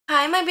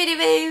Hi my beauty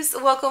babes,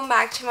 welcome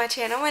back to my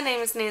channel. My name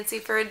is Nancy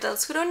for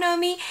those who don't know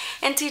me,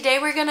 and today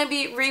we're gonna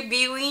be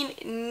reviewing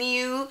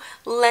new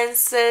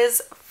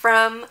lenses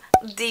from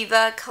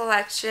Diva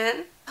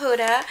collection.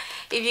 Huda.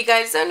 If you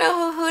guys don't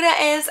know who Huda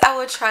is, I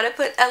will try to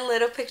put a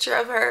little picture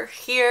of her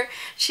here.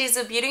 She's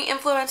a beauty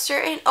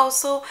influencer and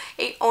also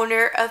a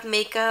owner of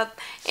makeup,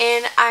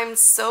 and I'm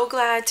so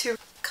glad to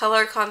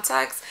color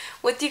contacts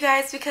with you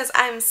guys because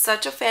I'm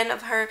such a fan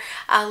of her.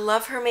 I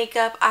love her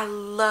makeup. I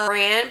love her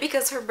brand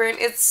because her brand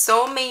is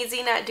so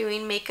amazing at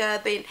doing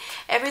makeup and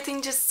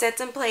everything just sets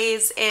in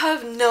place, and I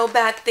have no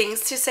bad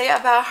things to say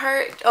about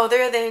her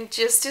other than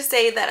just to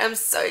say that I'm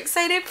so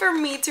excited for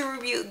me to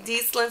review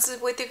these lenses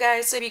with you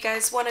guys. So if you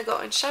guys want to go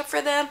and shop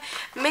for them,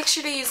 make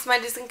sure to use my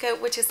discount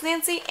code, which is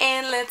Nancy,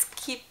 and let's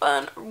keep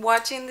on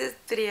watching this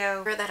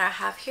video that I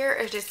have here.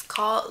 It is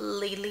called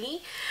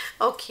Lili.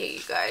 Okay,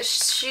 you guys,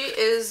 she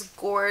is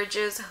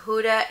gorgeous.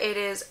 Huda, it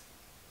is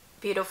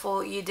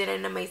beautiful. You did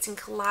an amazing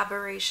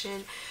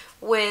collaboration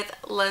with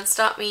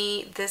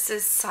Lens.me. This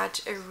is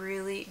such a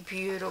really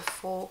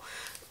beautiful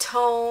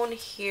tone.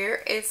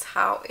 Here is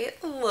how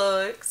it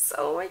looks.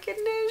 Oh my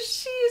goodness,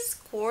 she is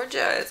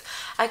gorgeous.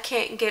 I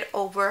can't get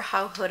over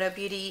how Huda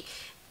Beauty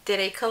did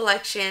a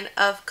collection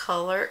of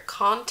color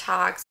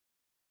contacts.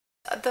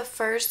 The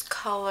first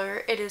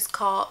color, it is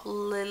called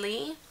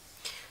Lili.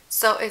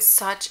 So it's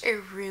such a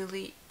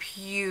really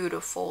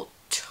beautiful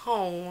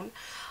tone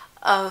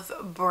of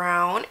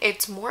brown.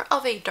 It's more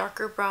of a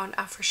darker brown,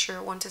 I for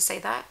sure want to say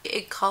that.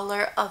 A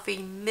color of a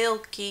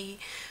milky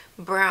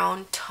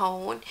brown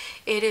tone.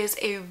 It is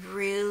a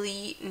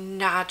really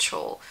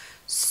natural,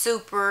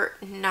 super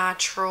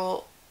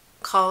natural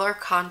color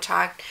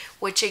contact,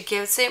 which it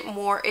gives it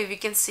more. If you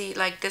can see,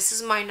 like, this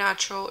is my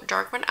natural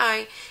dark brown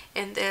eye,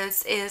 and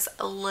this is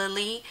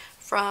Lili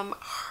from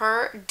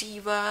her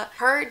Diva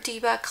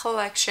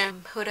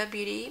collection, Huda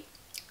Beauty.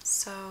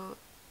 So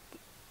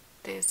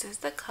this is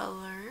the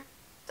color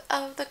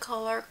of the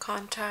color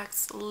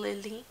contacts,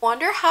 Lili.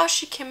 Wonder how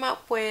she came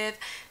up with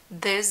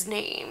these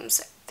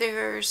names.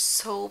 They're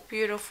so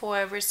beautiful,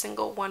 every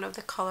single one of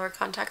the color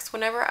contacts.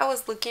 Whenever I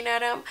was looking at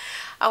them,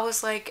 I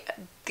was like,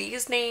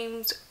 these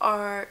names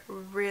are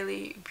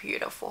really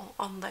beautiful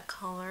on the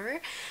color.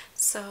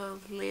 So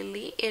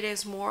Lili, it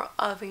is more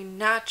of a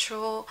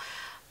natural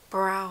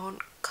brown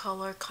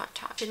color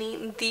contact.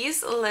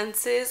 These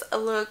lenses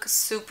look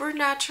super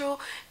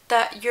natural,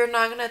 that you're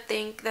not gonna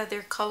think that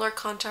they're color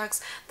contacts.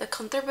 The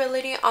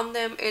comfortability on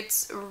them,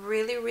 it's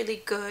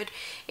really good.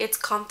 It's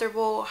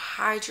comfortable,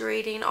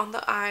 hydrating on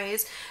the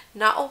eyes,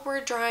 not over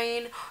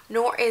drying,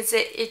 nor is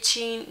it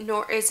itching,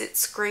 nor is it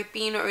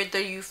scraping, or do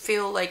you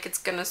feel like it's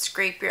gonna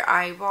scrape your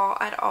eyeball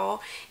at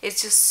all.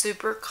 It's just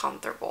super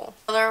comfortable.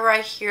 Color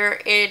right here,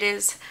 it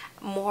is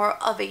more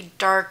of a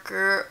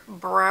darker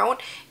brown.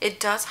 It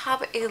does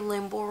have a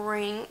limbo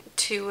ring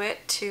to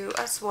it too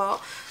as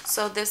well.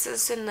 So this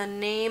is in the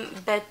name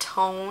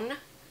Beton,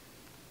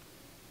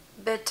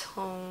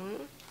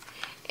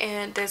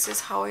 and this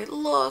is how it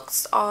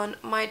looks on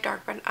my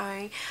dark brown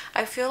eye.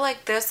 I feel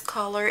like this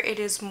color, it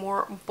is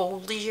more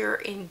boldier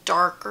and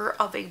darker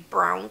of a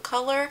brown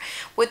color.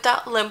 With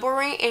that limbo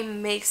ring, it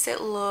makes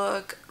it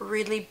look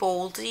really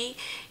boldy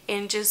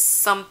and just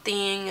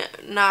something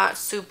not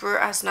super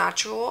as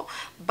natural,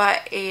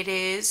 but it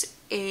is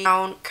a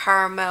brown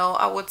caramel,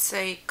 I would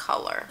say,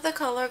 color. The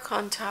color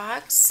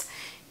contacts,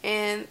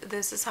 and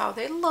this is how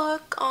they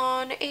look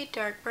on a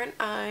dark brown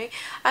eye.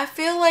 I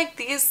feel like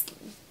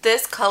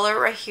this color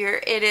right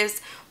here, it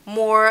is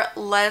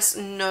less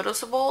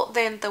noticeable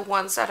than the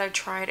ones that I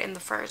tried in the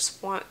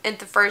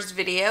first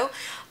video,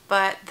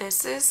 but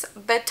this is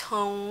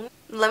Beton.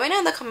 Let me know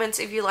in the comments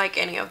if you like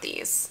any of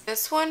these.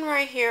 This one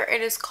right here, it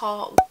is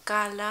called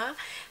Gala.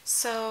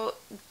 So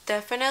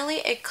definitely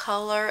a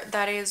color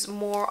that is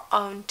more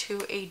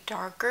onto a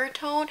darker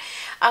tone.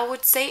 I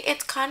would say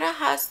it kind of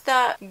has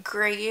that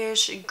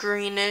grayish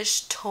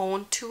greenish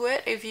tone to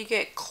it if you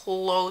get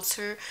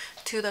closer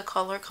to the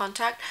color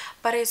contact,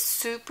 but it's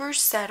super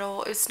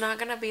subtle. It's not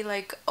gonna be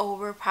like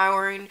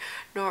overpowering,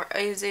 nor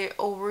is it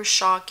over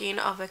shocking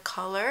of a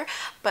color,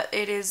 but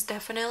it is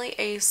definitely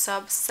a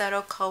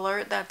subtle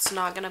color that's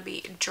not gonna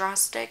be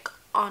drastic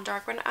on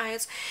dark brown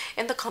eyes.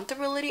 And the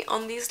comfortability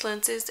on these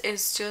lenses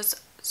is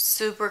just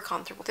super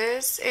comfortable.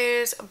 This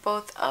is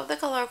both of the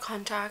color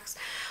contacts.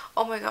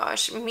 Oh my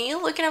gosh, me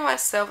looking at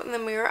myself in the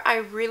mirror, I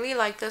really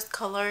like this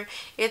color.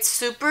 It's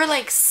super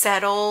like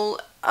subtle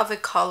of a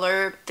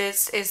color.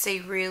 This is a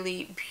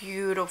really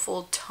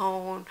beautiful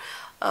tone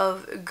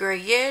of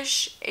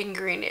grayish and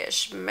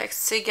greenish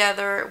mixed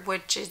together,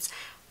 which is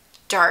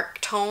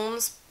dark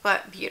tones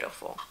but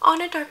beautiful.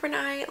 On a dark brown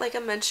eye, like I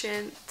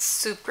mentioned,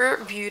 super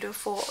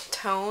beautiful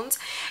tones.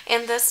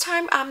 And this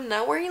time I'm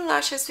not wearing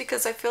lashes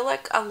because I feel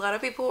like a lot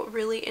of people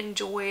really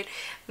enjoyed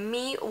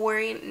me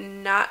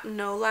wearing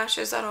no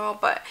lashes at all,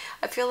 but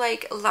I feel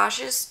like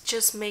lashes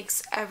just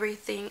makes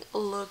everything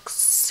look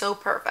so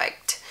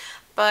perfect.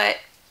 But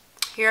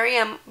here I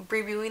am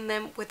reviewing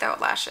them without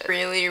lashes.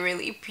 Really,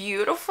 really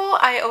beautiful.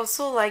 I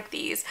also like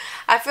these.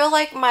 I feel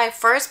like my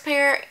first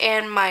pair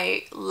and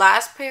my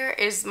last pair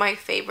is my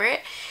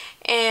favorite,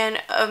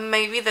 and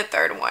maybe the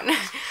third one.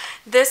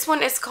 This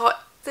one is called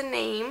The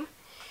Name,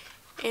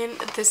 and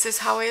this is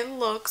how it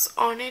looks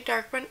on a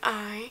dark brown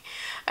eye.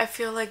 I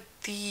feel like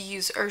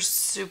these are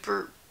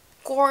super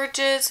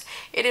gorgeous.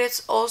 It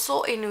is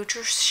also a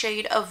neutral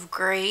shade of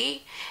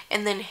gray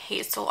and then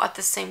hazel at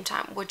the same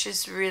time, which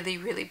is really,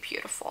 really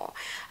beautiful.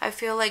 I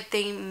feel like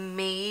they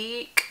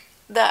make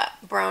the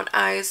brown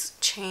eyes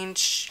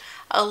change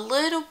a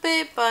little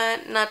bit,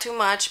 but not too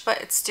much,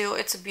 but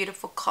it's a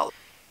beautiful color.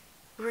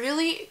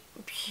 Really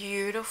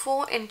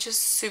beautiful and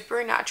just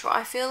super natural.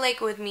 I feel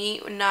like with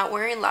me not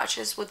wearing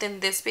lashes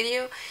within this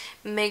video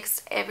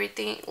makes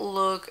everything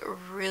look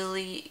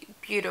really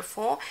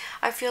beautiful.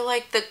 I feel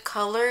like the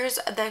colors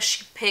that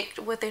she picked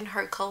within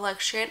her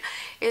collection,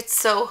 it's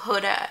so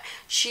Huda.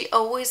 She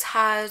always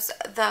has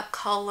the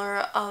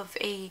color of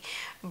a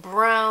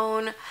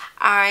brown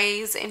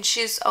eyes, and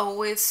she's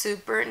always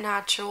super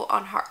natural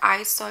on her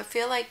eyes. So I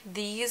feel like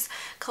these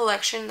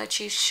collection that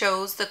she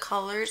shows, the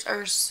colors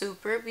are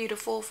super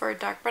beautiful for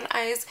dark brown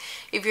eyes.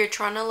 If you're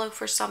trying to look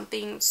for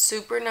something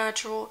super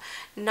natural,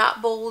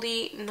 not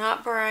boldy,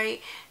 not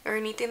bright or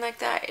anything like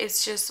that,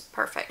 it's just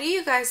perfect. What do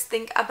you guys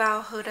think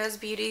about Huda's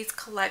Beauty's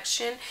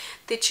collection?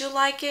 Did you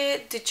like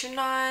it? Did you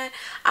not?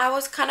 I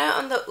was kind of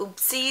on the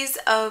oopsies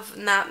of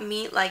not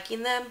me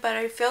liking them, but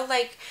I feel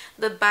like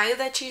the bio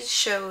that she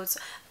shows,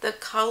 the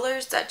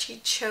colors that she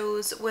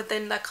chose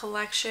within the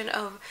collection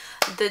of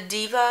the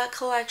Diva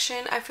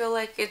collection, I feel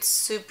like it's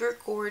super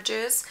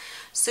gorgeous,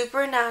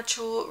 super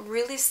natural,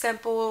 really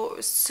simple,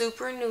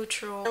 super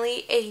neutral.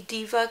 Really a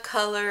Diva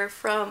color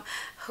from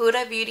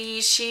Huda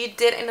Beauty. She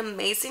did an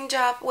amazing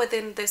job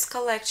within this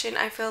collection.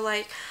 I feel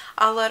like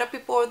a lot of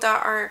people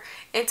that are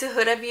into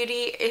Huda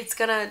Beauty, it's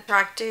gonna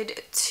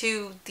attracted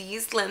to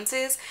these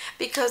lenses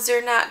because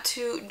they're not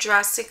too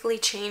drastically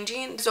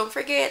changing. Don't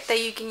forget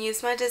that you can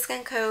use my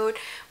discount code,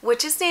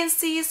 which is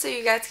Nancy, so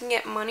you guys can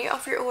get money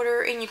off your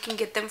order and you can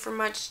get them for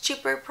much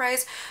cheaper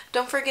price.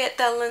 Don't forget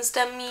that Lens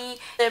Dummy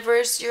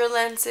delivers your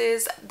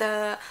lenses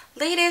the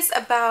latest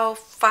about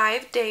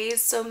 5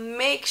 days, so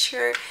make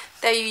sure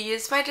that you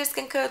use my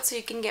discount code so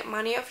you can get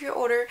money off your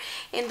order.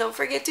 And don't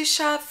forget to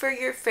shop for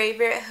your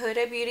favorite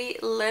Huda Beauty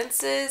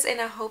lenses. And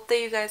I hope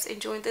that you guys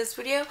enjoyed this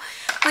video.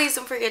 Please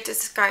don't forget to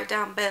subscribe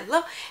down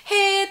below,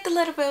 hit the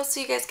little bell so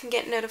you guys can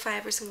get notified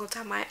every single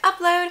time I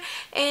upload,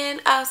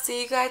 and I'll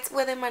see you guys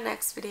within my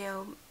next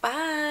video.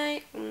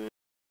 Bye.